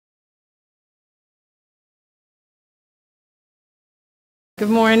Good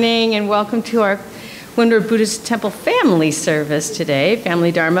morning and welcome to our Windward Buddhist Temple family service today,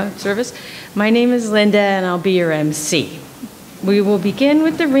 family Dharma service. My name is Linda and I'll be your MC. We will begin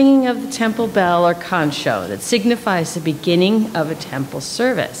with the ringing of the temple bell or kansho that signifies the beginning of a temple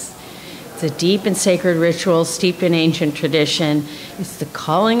service. It's a deep and sacred ritual steeped in ancient tradition. It's the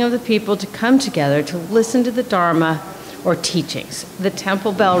calling of the people to come together to listen to the Dharma or teachings. The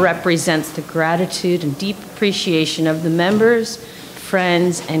temple bell represents the gratitude and deep appreciation of the members,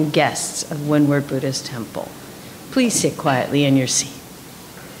 friends, and guests of Windward Buddhist Temple. Please sit quietly in your seat.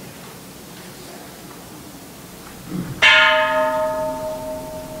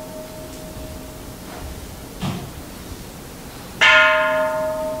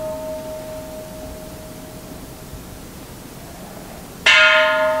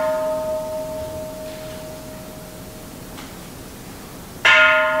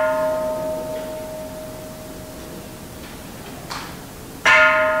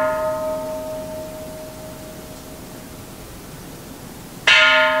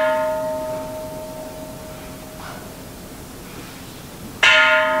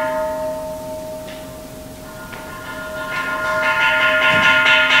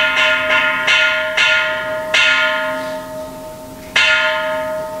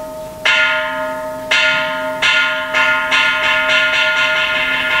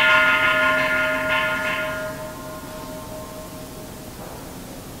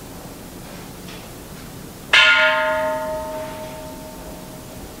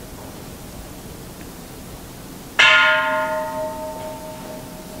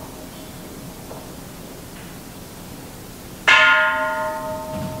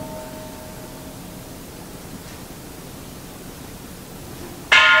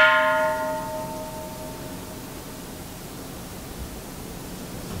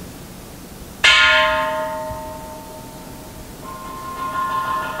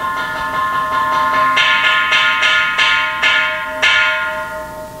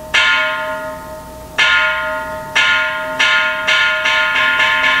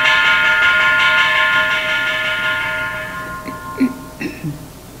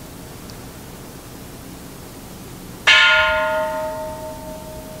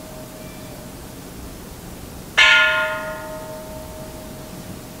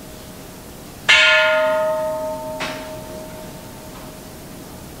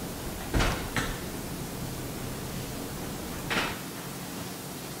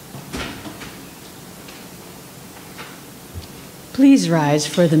 Please rise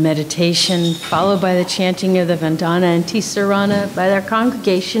for the meditation, followed by the chanting of the Vandana Ti-Sarana by their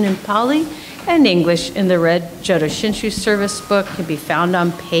congregation in Pali and English in the red Jodo Shinshu service book, can be found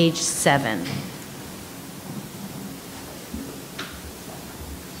on page 7.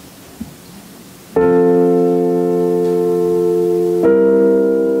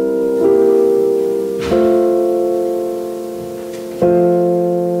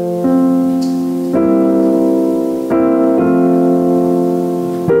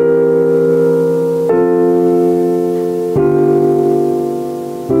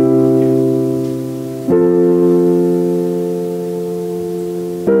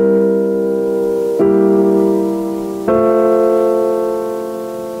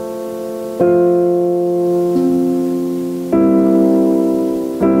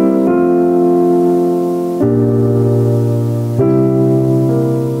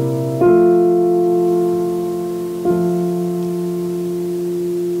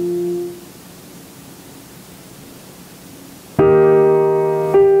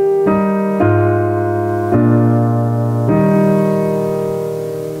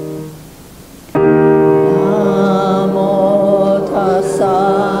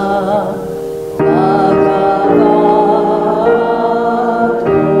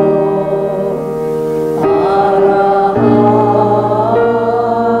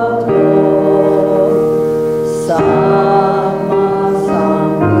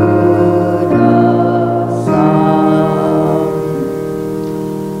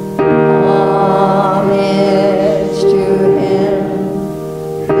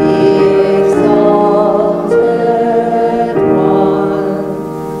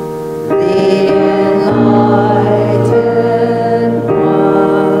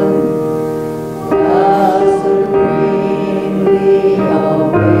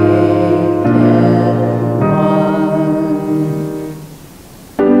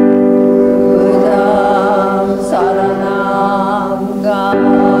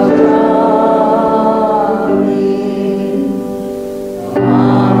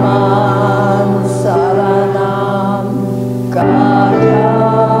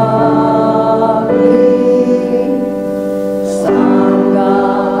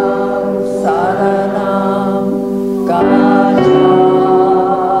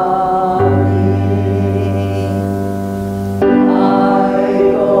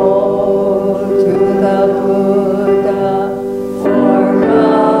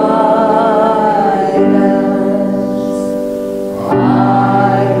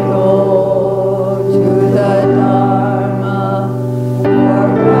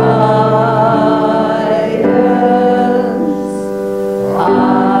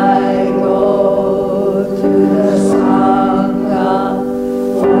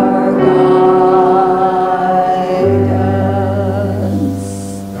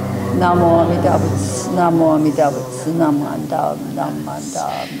 Namo Amida Butsu, Namo Amida Butsu, Namandam,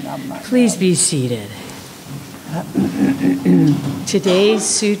 Namandam, Namandam. Please be seated. Today's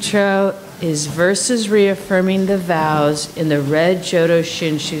sutra is Verses Reaffirming the Vows in the Red Jodo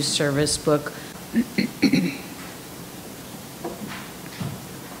Shinshu Service Book.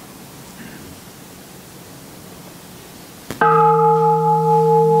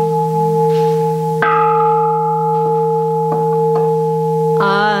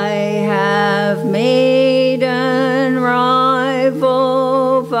 I have made unrivaled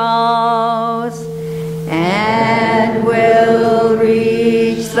vows and will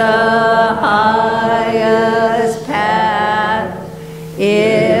reach the highest path.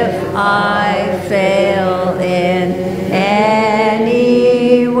 If I fail in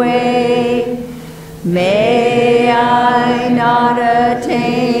any way, may I not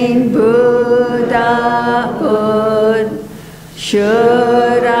attain Buddhahood.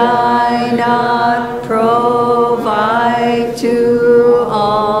 Should I not provide to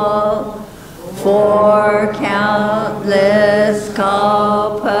all for countless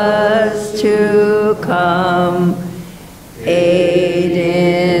kalpas to come, aid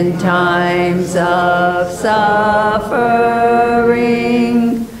in times of suffering,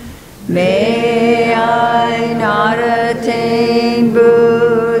 may I not attain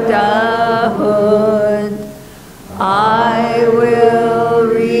Buddhahood. I will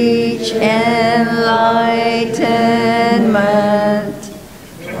reach enlightenment,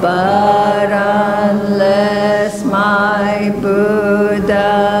 but unless my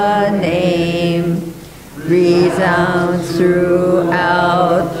Buddha name resounds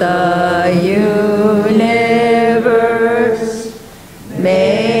throughout the universe,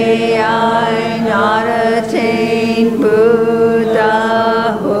 may I not attain Buddhahood.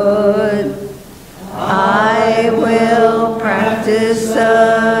 I will practice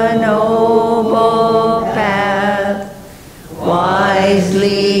the noble path,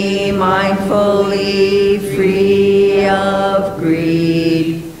 wisely, mindfully, free of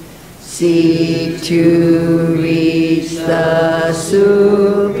greed, seek to reach the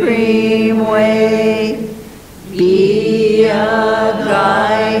supreme way, be a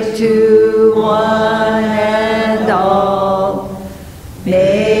guide to one and all.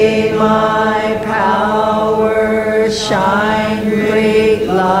 May my power shine great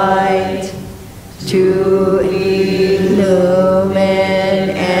light to illumine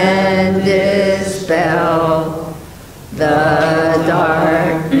and dispel the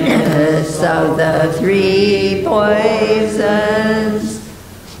darkness of the three poisons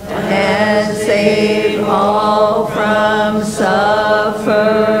and save all from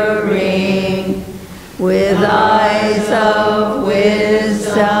suffering. With eyes of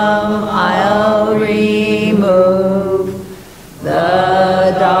wisdom I'll remove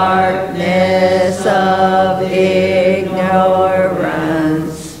the darkness of ignorance.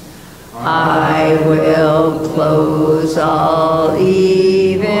 I will close all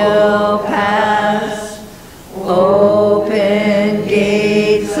evil paths, open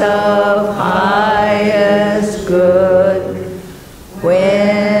gates of highest good.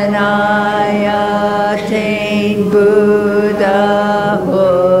 When I attain Buddhahood,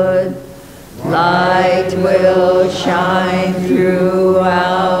 light will shine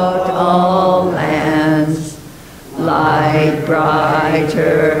throughout all lands, light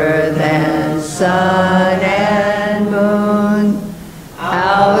brighter than sun and moon,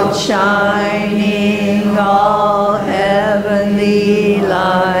 outshining all heavenly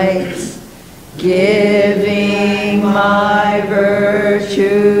lights, giving my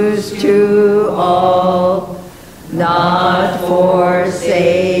virtues to all, not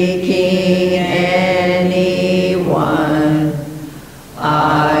forsaking anyone.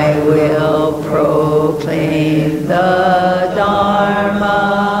 I will proclaim the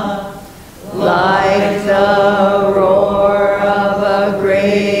Dharma like the roar of a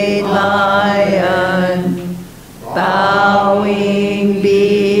great lion, bowing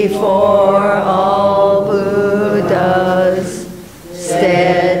before all Buddhas,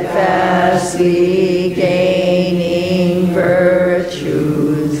 steadfastly gaining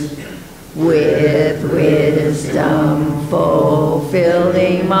virtues, with wisdom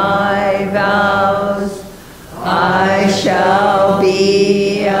fulfilling my vows. I shall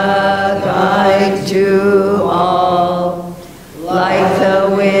be a guide to all, like the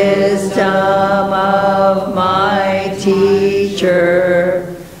wisdom of my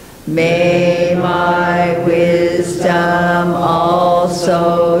teacher. May my wisdom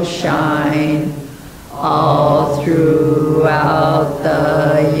also shine all throughout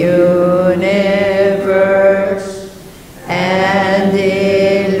the universe and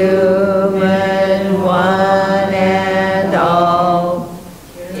illuminate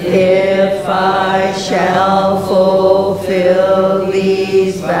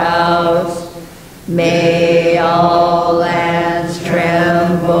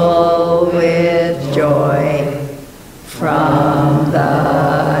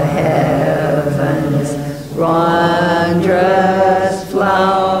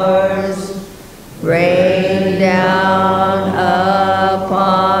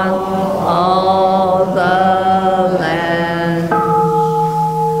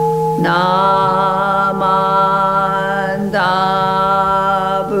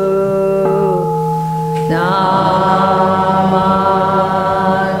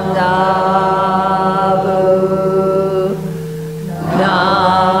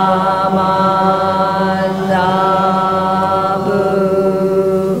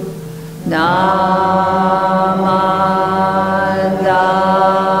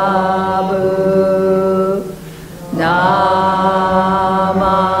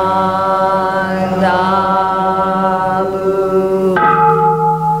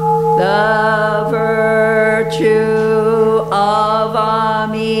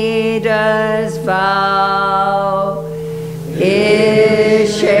Amida's vow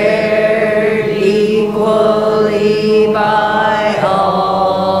is shared equally by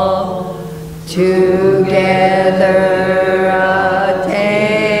all, together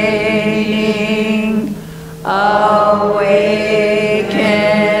attaining awakened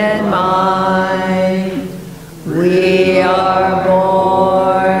mind. We are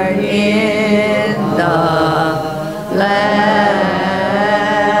born in the land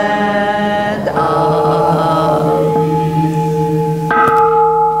of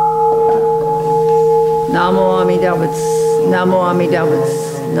Namo Amida Butsu, Namo Amida Butsu,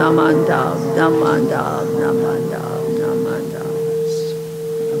 Namandab, Namandab, Namandab, Namandab.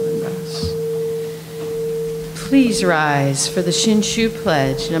 Please rise for the Shinshu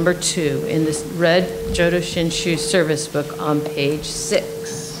Pledge, number 2, in this red Jodo Shinshu service book on page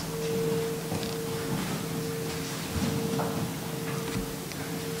 6.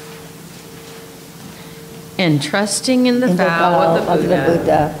 And trusting in the vow of the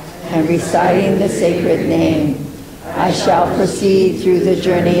Buddha and reciting the sacred name, I shall proceed through the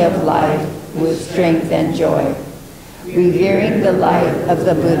journey of life with strength and joy, revering the light of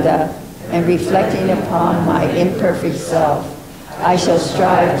the Buddha and reflecting upon my imperfect self. I shall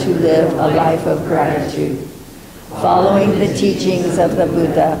strive to live a life of gratitude, following the teachings of the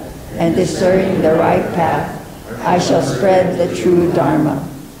Buddha and discerning the right path. I shall spread the true Dharma,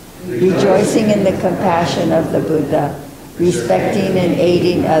 rejoicing in the compassion of the Buddha, respecting and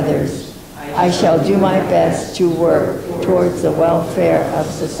aiding others. I shall do my best to work towards the welfare of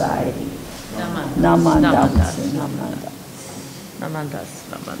society. Namandas.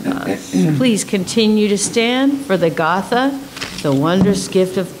 Please continue to stand for the Gatha, the wondrous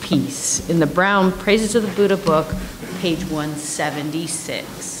gift of peace, in the brown Praises of the Buddha book, page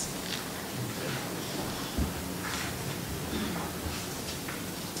 176.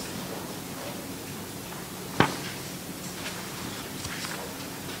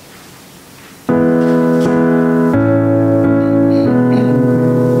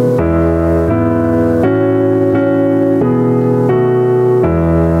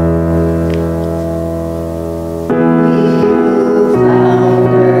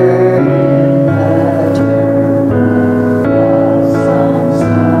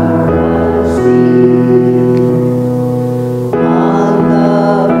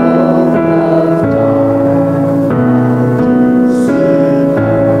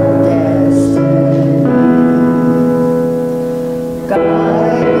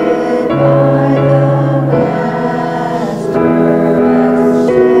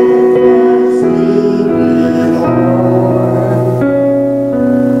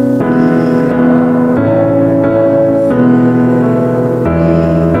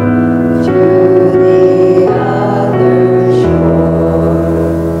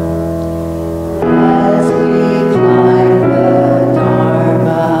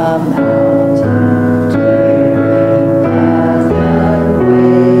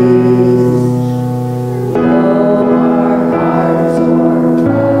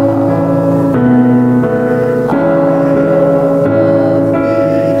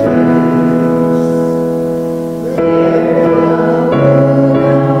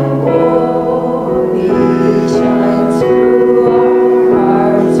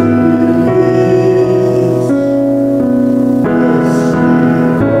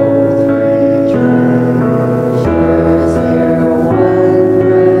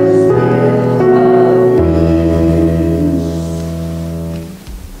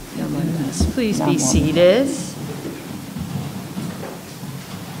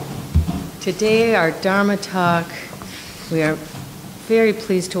 Today, our Dharma talk, we are very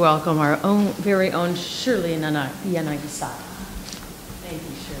pleased to welcome our very own Shirley Yanagisawa. Thank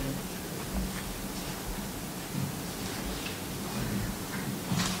you, Shirley.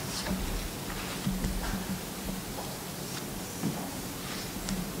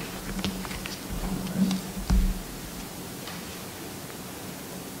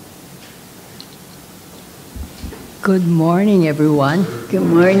 Good morning, everyone. Good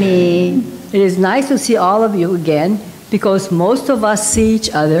morning. It is nice to see all of you again because most of us see each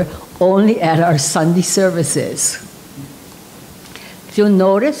other only at our Sunday services. If you'll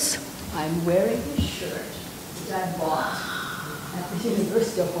notice, I'm wearing this shirt that I bought at the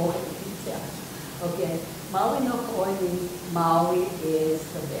University of Hawaii. Okay, Maui no Hawaii means Maui is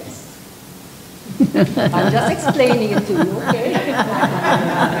the best. I'm just explaining it to you, okay?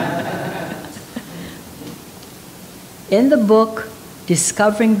 In the book,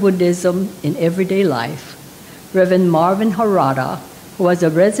 Discovering Buddhism in Everyday Life, Reverend Marvin Harada, who was a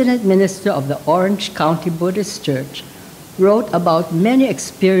resident minister of the Orange County Buddhist Church, wrote about many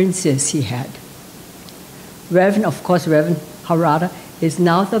experiences he had. Reverend Harada is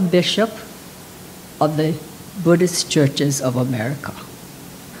now the bishop of the Buddhist Churches of America.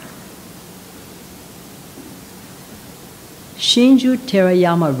 Shinshu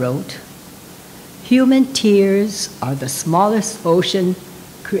Terayama wrote, "Human tears are the smallest ocean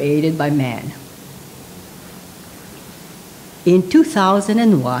created by man." In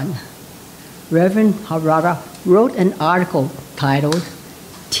 2001, Reverend Harada wrote an article titled,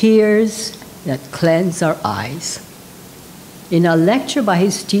 "Tears That Cleanse Our Eyes." In a lecture by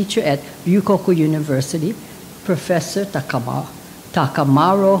his teacher at Ryukoku University, Professor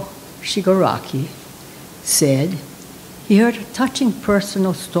Takamaro Shigaraki said he heard a touching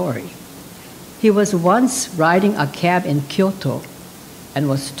personal story. He was once riding a cab in Kyoto and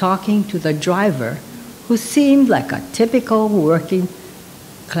was talking to the driver, who seemed like a typical working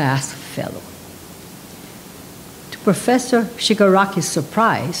class fellow. To Professor Shigaraki's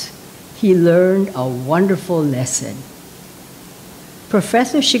surprise, he learned a wonderful lesson.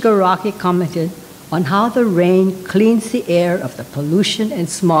 Professor Shigaraki commented on how the rain cleans the air of the pollution and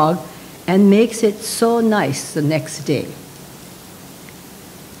smog and makes it so nice the next day.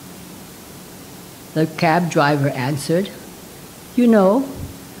 The cab driver answered, "You know,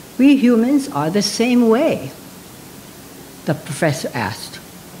 we humans are the same way." The professor asked,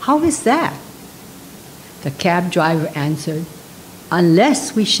 "How is that?" The cab driver answered,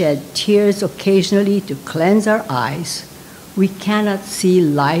 "Unless we shed tears occasionally to cleanse our eyes, we cannot see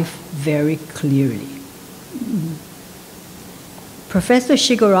life very clearly." Professor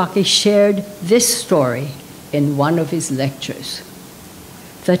Shigaraki shared this story in one of his lectures.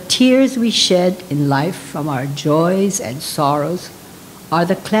 The tears we shed in life from our joys and sorrows are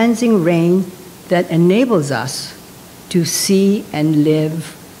the cleansing rain that enables us to see and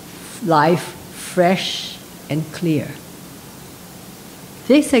live life fresh and clear.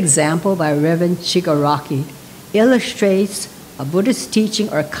 This example by Reverend Shigaraki illustrates a Buddhist teaching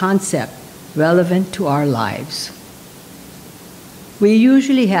or concept relevant to our lives. We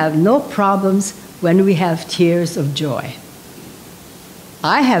usually have no problems when we have tears of joy.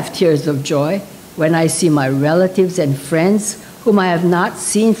 I have tears of joy when I see my relatives and friends whom I have not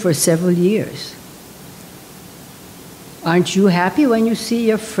seen for several years. Aren't you happy when you see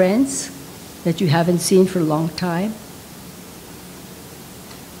your friends that you haven't seen for a long time?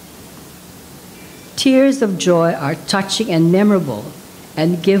 Tears of joy are touching and memorable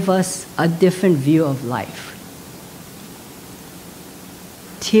and give us a different view of life.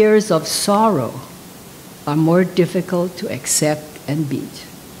 Tears of sorrow are more difficult to accept and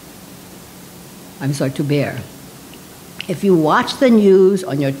to bear. If you watch the news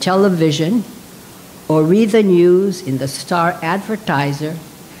on your television or read the news in the Star Advertiser,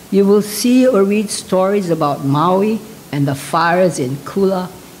 you will see or read stories about Maui and the fires in Kula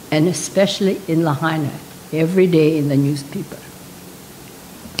and especially in Lahaina every day in the newspaper.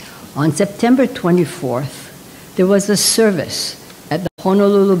 On September 24th, there was a service at the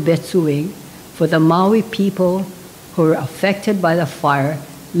Honolulu Betsuing for the Maui people who were affected by the fire,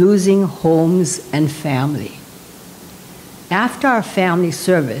 losing homes and family. After our family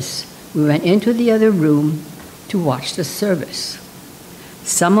service, we went into the other room to watch the service.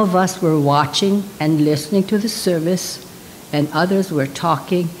 Some of us were watching and listening to the service, and others were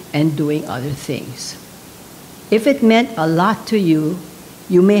talking and doing other things. If it meant a lot to you,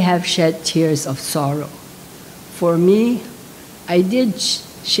 you may have shed tears of sorrow. For me, I did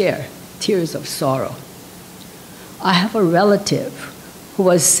share tears of sorrow. I have a relative who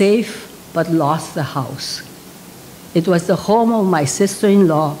was safe but lost the house. It was the home of my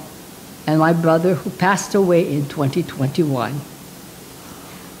sister-in-law and my brother who passed away in 2021.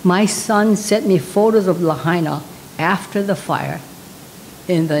 My son sent me photos of Lahaina after the fire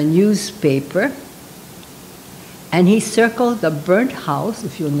in the newspaper, and he circled the burnt house,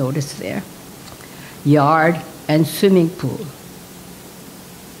 if you'll notice there, yard, and swimming pool.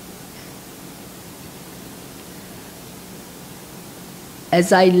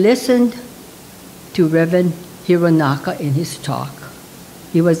 As I listened to Reverend Hironaka in his talk,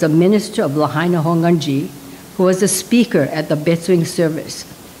 he was a minister of Lahaina Hongwanji who was a speaker at the Betsuing service.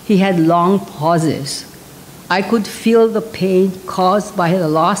 He had long pauses. I could feel the pain caused by the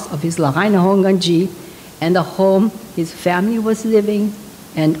loss of his Lahaina Hongwanji and the home his family was living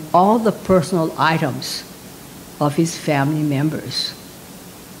and all the personal items of his family members.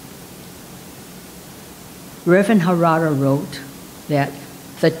 Reverend Harada wrote that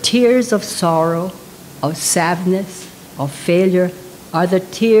the tears of sorrow, of sadness, of failure are the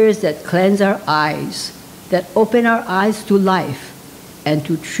tears that cleanse our eyes, that open our eyes to life and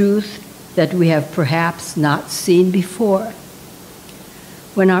to truth that we have perhaps not seen before.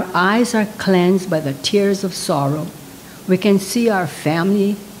 When our eyes are cleansed by the tears of sorrow, we can see our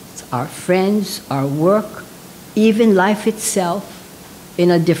family, our friends, our work, even life itself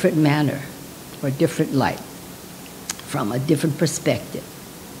in a different manner or different light, from a different perspective.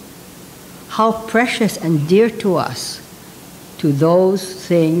 How precious and dear to us, to those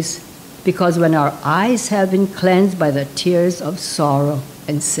things, because when our eyes have been cleansed by the tears of sorrow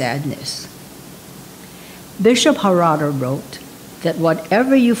and sadness. Bishop Harada wrote that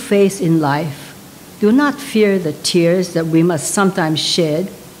whatever you face in life, do not fear the tears that we must sometimes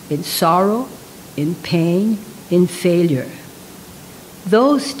shed in sorrow, in pain, in failure.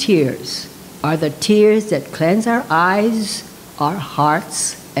 Those tears are the tears that cleanse our eyes, our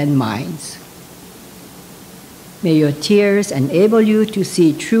hearts, and minds. May your tears enable you to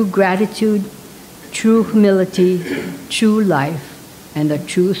see true gratitude, true humility, true life, and the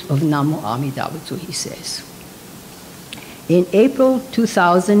truth of Namo Amida Butsu, he says. In April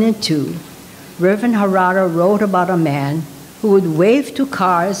 2002, Reverend Harada wrote about a man who would wave to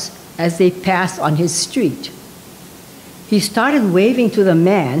cars as they passed on his street. He started waving to the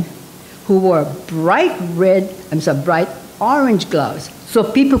man who wore bright orange gloves so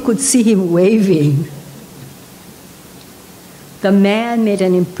people could see him waving. The man made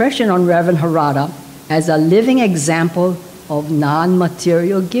an impression on Reverend Harada as a living example of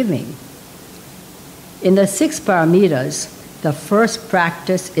non-material giving. In the 6 paramitas, the first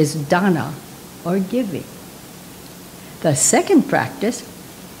practice is dana, or giving. The second practice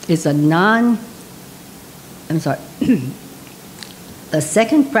is the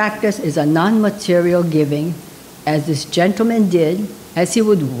second practice is a non-material giving, as this gentleman did, as he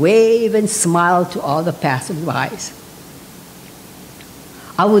would wave and smile to all the passersby.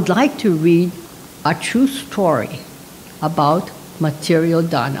 I would like to read a true story about material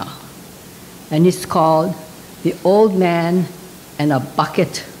dana, and it's called The Old Man and a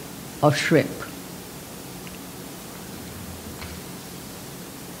Bucket of Shrimp.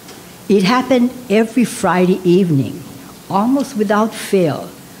 It happened every Friday evening, almost without fail,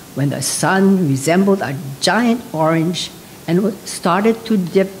 when the sun resembled a giant orange and started to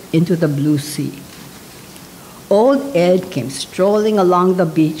dip into the blue sea. Old Ed came strolling along the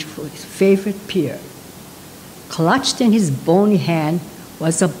beach for his favorite pier. Clutched in his bony hand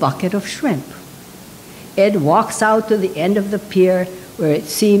was a bucket of shrimp. Ed walks out to the end of the pier where it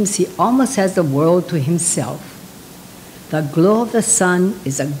seems he almost has the world to himself. The glow of the sun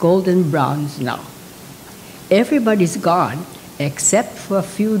is a golden brown now. Everybody's gone except for a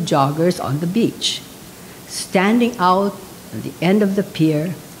few joggers on the beach. Standing out at the end of the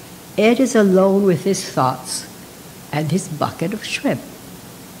pier, Ed is alone with his thoughts and his bucket of shrimp.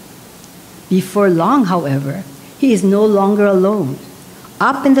 Before long, however, he is no longer alone.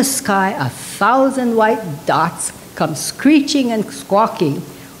 Up in the sky, 1,000 white dots come screeching and squawking,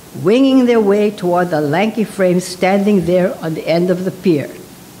 winging their way toward the lanky frame standing there on the end of the pier.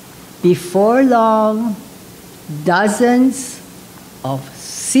 Before long, dozens of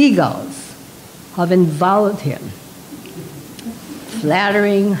seagulls have enveloped him,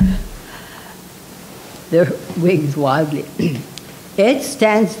 flattering their wings wildly. Ed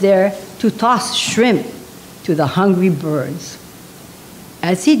stands there to toss shrimp to the hungry birds.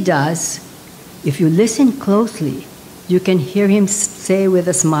 As he does, if you listen closely, you can hear him say with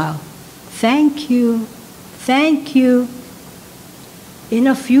a smile, "Thank you, thank you." In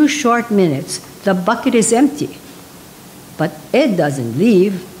a few short minutes, the bucket is empty. But Ed doesn't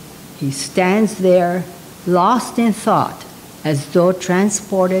leave. He stands there, lost in thought, as though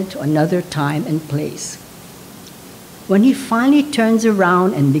transported to another time and place. When he finally turns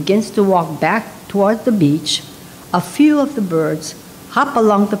around and begins to walk back toward the beach, a few of the birds hop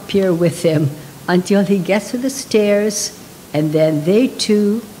along the pier with him until he gets to the stairs, and then they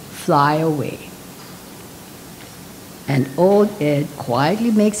too fly away. And old Ed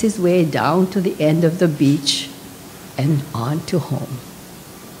quietly makes his way down to the end of the beach and on to home.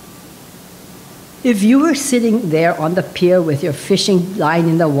 If you were sitting there on the pier with your fishing line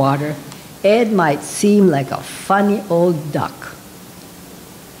in the water, Ed might seem like a funny old duck,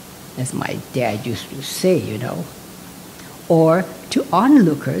 as my dad used to say, you know. Or to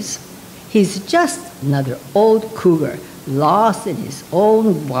onlookers, he's just another old cougar lost in his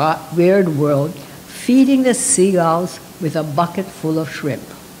own weird world, feeding the seagulls with a bucket full of shrimp.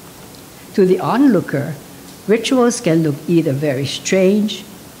 To the onlooker, rituals can look either very strange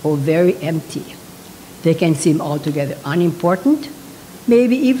or very empty. They can seem altogether unimportant,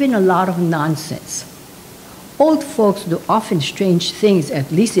 maybe even a lot of nonsense. Old folks do often strange things,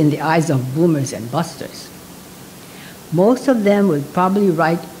 at least in the eyes of boomers and busters. Most of them would probably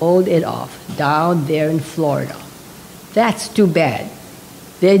write old Ed off down there in Florida. That's too bad.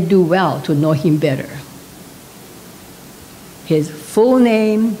 They'd do well to know him better. His full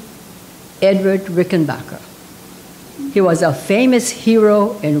name, Edward Rickenbacker. He was a famous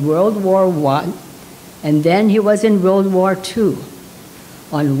hero in World War I, and then he was in World War II.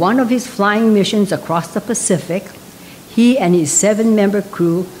 On one of his flying missions across the Pacific, he and his 7-member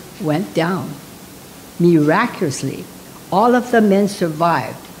crew went down. Miraculously, all of the men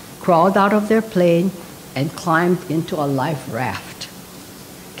survived, crawled out of their plane, and climbed into a life raft.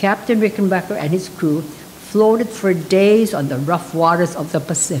 Captain Rickenbacker and his crew floated for days on the rough waters of the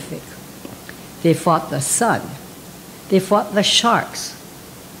Pacific. They fought the sun. They fought the sharks.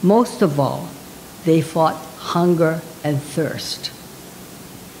 Most of all, they fought hunger and thirst.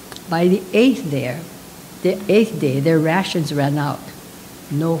 By the eighth day, their rations ran out.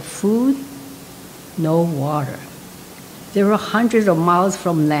 No food, no water. They were hundreds of miles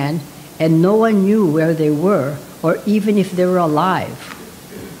from land, and no one knew where they were or even if they were alive.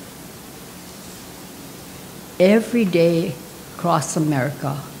 Every day across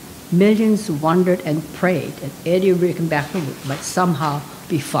America, millions wondered and prayed that Eddie Rickenbacker would somehow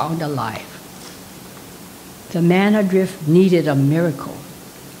be found alive. The man adrift needed a miracle.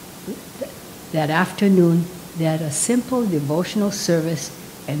 That afternoon, they had a simple devotional service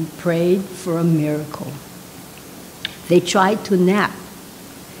and prayed for a miracle. They tried to nap.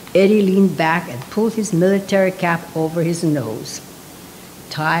 Eddie leaned back and pulled his military cap over his nose.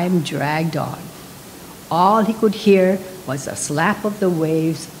 Time dragged on. All he could hear was the slap of the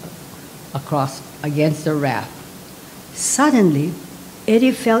waves against the raft. Suddenly,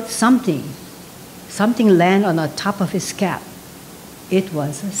 Eddie felt something land on the top of his cap. It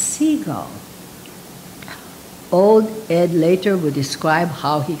was a seagull. Old Ed later would describe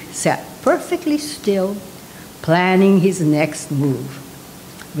how he sat perfectly still, planning his next move.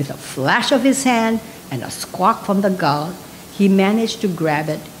 With a flash of his hand and a squawk from the gull, he managed to grab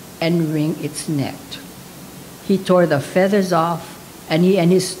it and wring its neck. He tore the feathers off, and he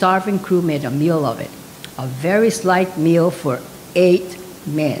and his starving crew made a meal of it, a very slight meal for 8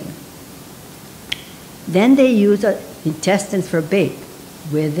 men. Then they used the intestines for bait.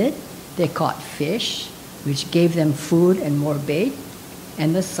 With it, they caught fish, which gave them food and more bait,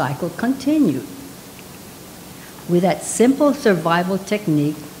 and the cycle continued. With that simple survival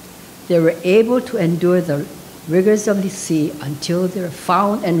technique, they were able to endure the rigors of the sea until they were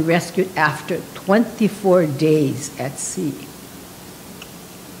found and rescued after 24 days at sea.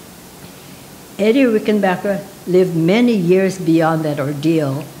 Eddie Rickenbacker lived many years beyond that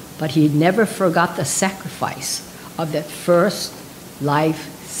ordeal, but he never forgot the sacrifice of that first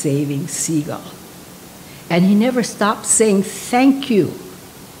life-saving seagull. And he never stopped saying thank you.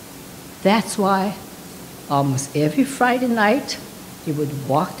 That's why almost every Friday night, he would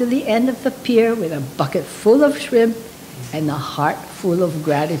walk to the end of the pier with a bucket full of shrimp and a heart full of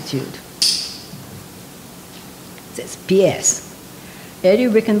gratitude. It says, P.S. Eddie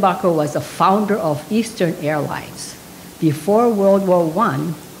Rickenbacker was the founder of Eastern Airlines. Before World War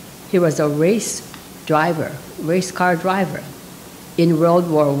I, he was a race car driver. In World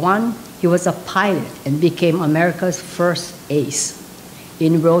War I, he was a pilot and became America's first ace.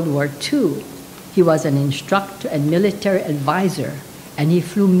 In World War II, he was an instructor and military advisor, and he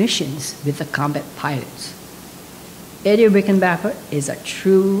flew missions with the combat pilots. Eddie Rickenbacker is a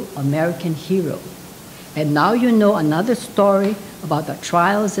true American hero. And now you know another story about the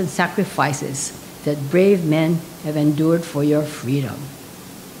trials and sacrifices that brave men have endured for your freedom.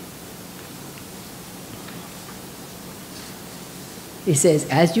 He says,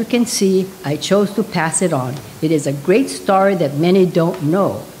 as you can see, I chose to pass it on. It is a great story that many don't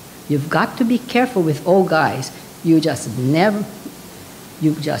know. You've got to be careful with old guys. You just never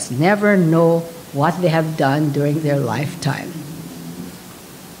know what they have done during their lifetime.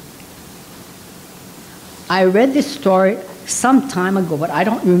 I read this story some time ago, but I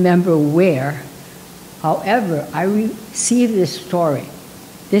don't remember where. However, I received this story.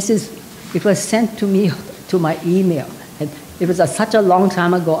 It was sent to me to my email. And it was such a long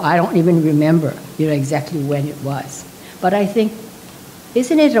time ago, I don't even remember exactly when it was. But I think,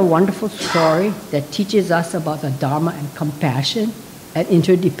 isn't it a wonderful story that teaches us about the Dharma and compassion and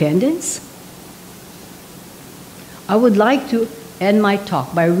interdependence? I would like to end my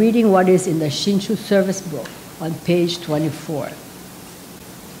talk by reading what is in the Shinshu service book on page 24.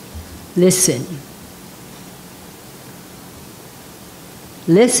 Listen.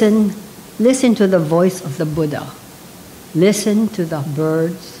 Listen to the voice of the Buddha. Listen to the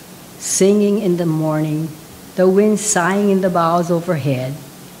birds singing in the morning, the wind sighing in the boughs overhead,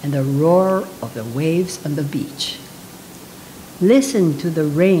 and the roar of the waves on the beach. Listen to the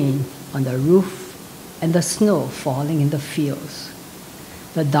rain on the roof and the snow falling in the fields.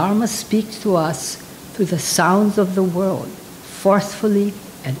 The Dharma speaks to us through the sounds of the world, forcefully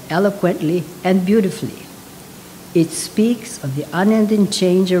and eloquently and beautifully. It speaks of the unending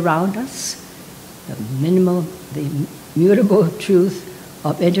change around us, the immutable truth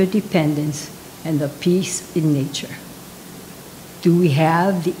of interdependence, and the peace in nature. Do we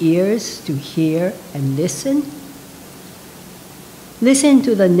have the ears to hear and listen? Listen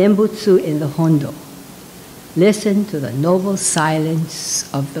to the Nembutsu in the Hondo. Listen to the noble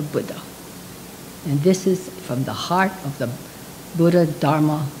silence of the Buddha. And this is from the heart of the Buddha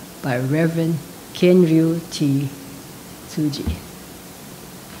Dharma by Reverend Kinryu T. Tsuji.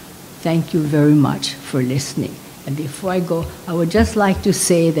 Thank you very much for listening. And before I go, I would just like to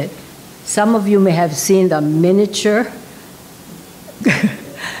say that some of you may have seen the miniature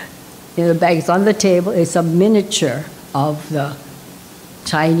in the bag. It's on the table. It's a miniature of the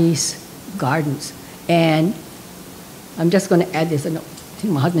Chinese gardens. And I'm just going to add this. No, I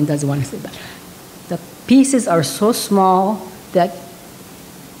think my husband doesn't want to say that. The pieces are so small that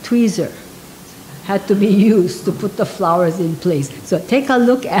tweezer had to be used to put the flowers in place. So take a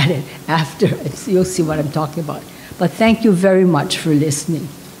look at it after, and you'll see what I'm talking about. But thank you very much for listening.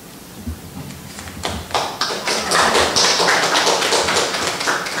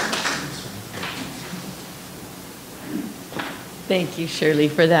 Thank you, Shirley,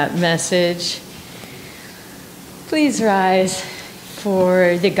 for that message. Please rise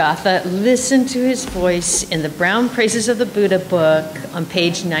for the Gatha. Listen to his voice in the Brown Praises of the Buddha book on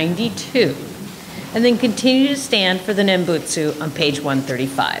page 92. And then continue to stand for the Nembutsu on page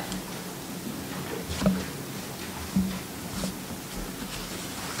 135.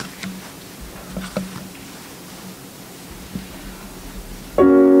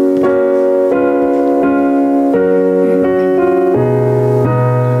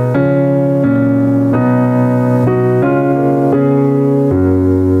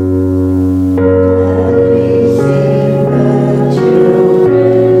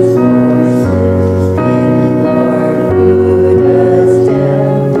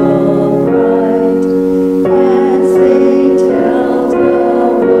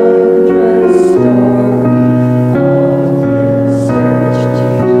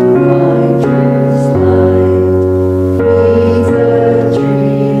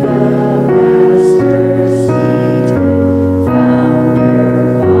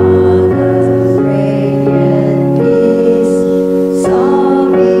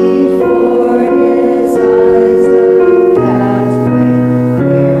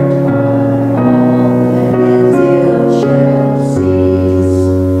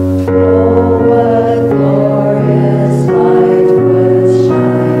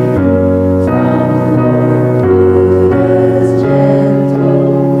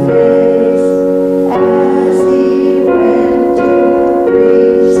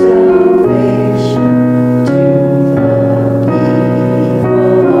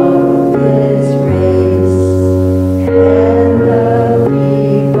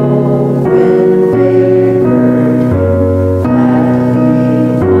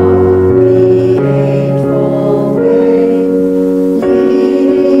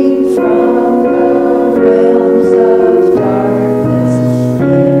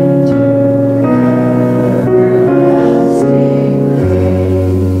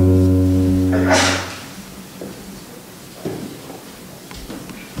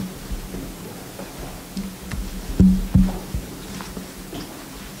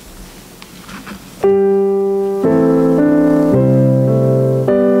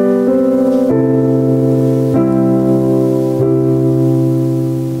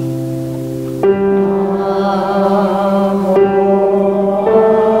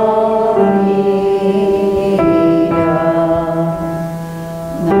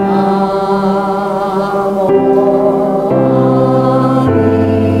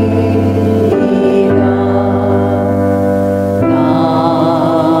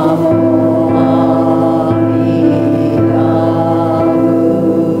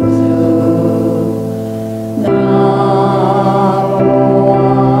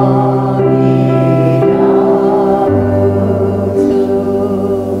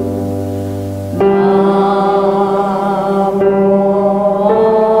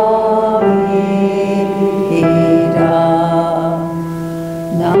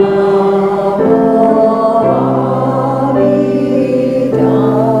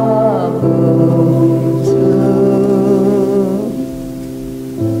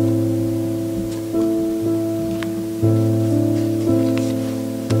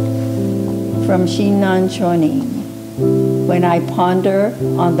 From Shinnan Chonin. When I ponder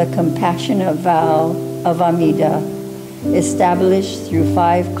on the compassionate vow of Amida, established through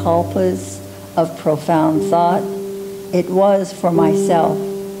 5 kalpas of profound thought, it was for myself,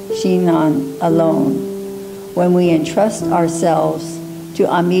 Shinan, alone. When we entrust ourselves to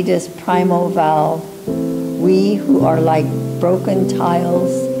Amida's primal vow, we who are like broken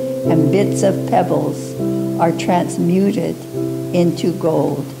tiles and bits of pebbles are transmuted into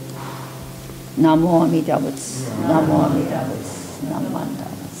gold. Namo Amida Butsu, Namo Amida Butsu, Namo Amida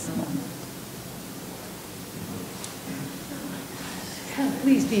Butsu.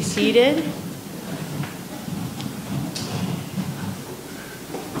 Please be seated.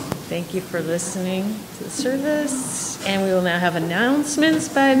 Thank you for listening to the service. And we will now have announcements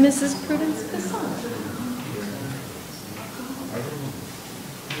by Mrs. Prudence Casson.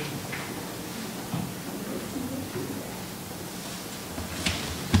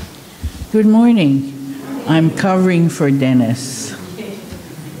 Good morning. I'm covering for Dennis.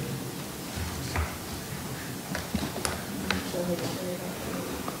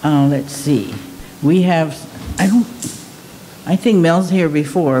 Let's see. We have, I think Mel's here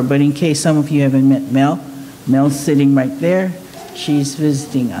before, but in case some of you haven't met Mel, Mel's sitting right there. She's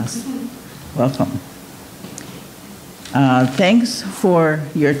visiting us. Welcome. Thanks for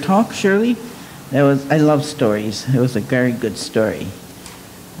your talk, Shirley. I love stories. It was a very good story.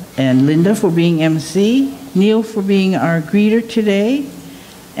 And Linda for being MC, Neil for being our greeter today,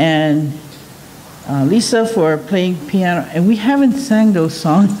 and Lisa for playing piano. And we haven't sang those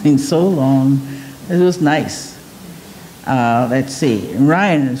songs in so long. It was nice. Let's see.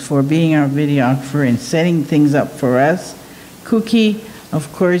 Ryan for being our videographer and setting things up for us. Cookie,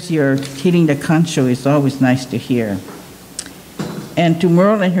 of course, you're hitting the kansho. It's always nice to hear. And to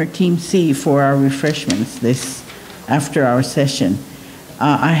Merle and her team C for our refreshments after our session.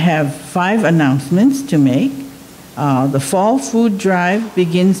 I have 5 announcements to make. The fall food drive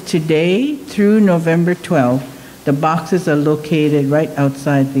begins today through November 12th. The boxes are located right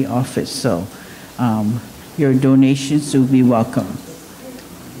outside the office, so your donations will be welcome.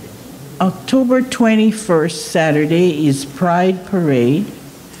 October 21st, Saturday, is Pride Parade.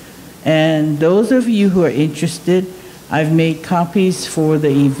 And those of you who are interested, I've made copies for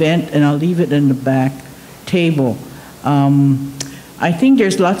the event, and I'll leave it in the back table. I think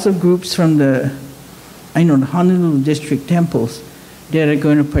there's lots of groups from the Honolulu district temples that are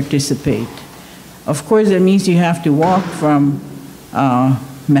going to participate. Of course, that means you have to walk from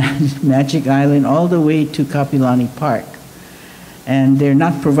Magic Island all the way to Kapilani Park. And they're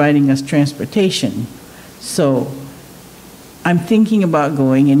not providing us transportation. So I'm thinking about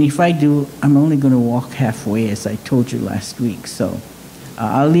going, and if I do, I'm only going to walk halfway, as I told you last week. So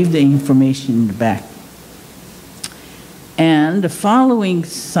I'll leave the information in the back. And the following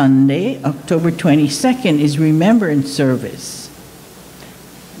Sunday, October 22nd, is Remembrance Service.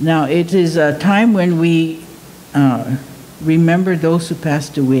 Now, it is a time when we remember those who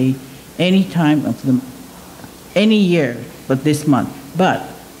passed away any time of any year, but this month. But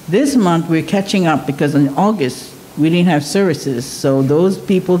this month, we're catching up because in August, we didn't have services. So those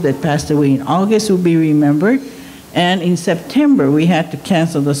people that passed away in August will be remembered. And in September, we had to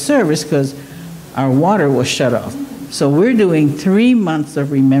cancel the service because our water was shut off. So we're doing 3 months of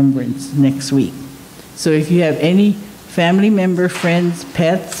remembrance next week. So if you have any family member, friends,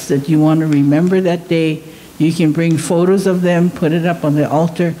 pets that you want to remember that day, you can bring photos of them, put it up on the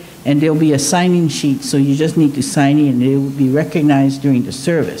altar, and there'll be a sign-in sheet. So you just need to sign in, and it will be recognized during the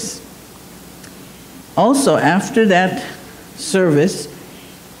service. Also, after that service,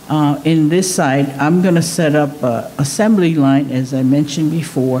 in this side, I'm going to set up an assembly line, as I mentioned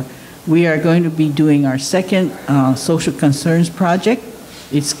before. We are going to be doing our second social concerns project.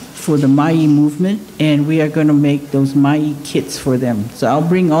 It's for the Mai movement, and we are going to make those Mai kits for them. So I'll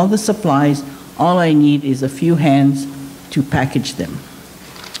bring all the supplies. All I need is a few hands to package them.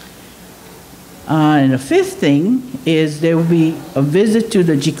 And the 5th thing is there will be a visit to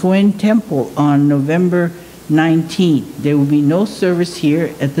the Jikoen Temple on November 19th. There will be no service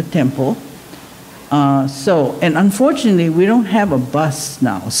here at the temple. And unfortunately, we don't have a bus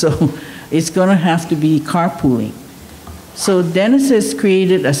now, so it's going to have to be carpooling. So Dennis has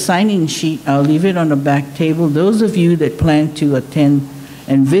created a sign-in sheet. I'll leave it on the back table. Those of you that plan to attend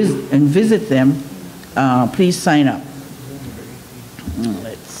and visit them, please sign up.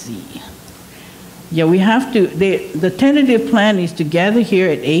 Let's see. Yeah, we have to, the tentative plan is to gather here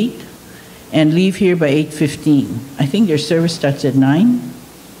at 8 and leave here by 8:15. I think their service starts at 9.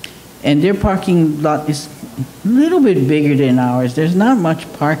 And their parking lot is a little bit bigger than ours. There's not much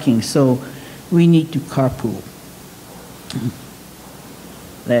parking, so we need to carpool.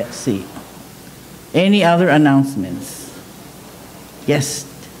 Let's see. Any other announcements? Yes.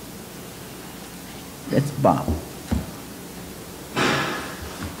 That's Bob.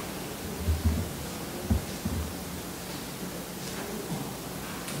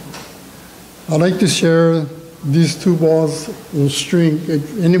 I'd like to share these 2 balls of string.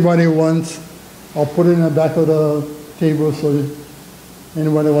 If anybody wants, I'll put it in the back of the table so that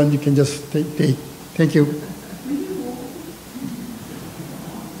anybody wants, you can just take. Thank you.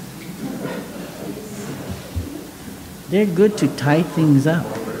 They're good to tie things up.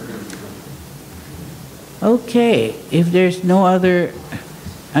 Okay, if there's no other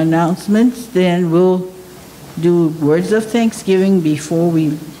announcements, then we'll do words of thanksgiving before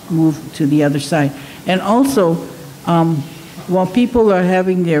we move to the other side. And also, while people are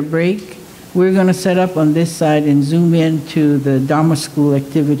having their break, we're going to set up on this side and zoom in to the Dharma school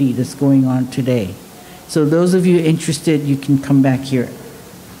activity that's going on today. So those of you interested, you can come back here.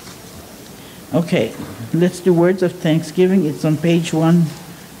 Okay, let's do words of thanksgiving. It's on page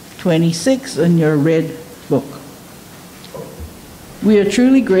 126 in your red book. We are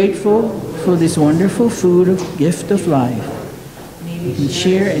truly grateful for this wonderful food, gift of life. We can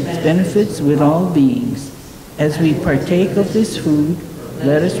share its benefits with all beings. As we partake of this food,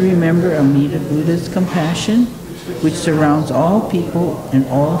 let us remember Amida Buddha's compassion, which surrounds all people and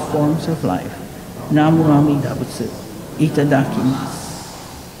all forms of life. Namu Amida Butsu.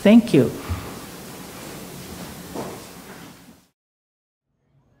 Itadakimasu. Thank you.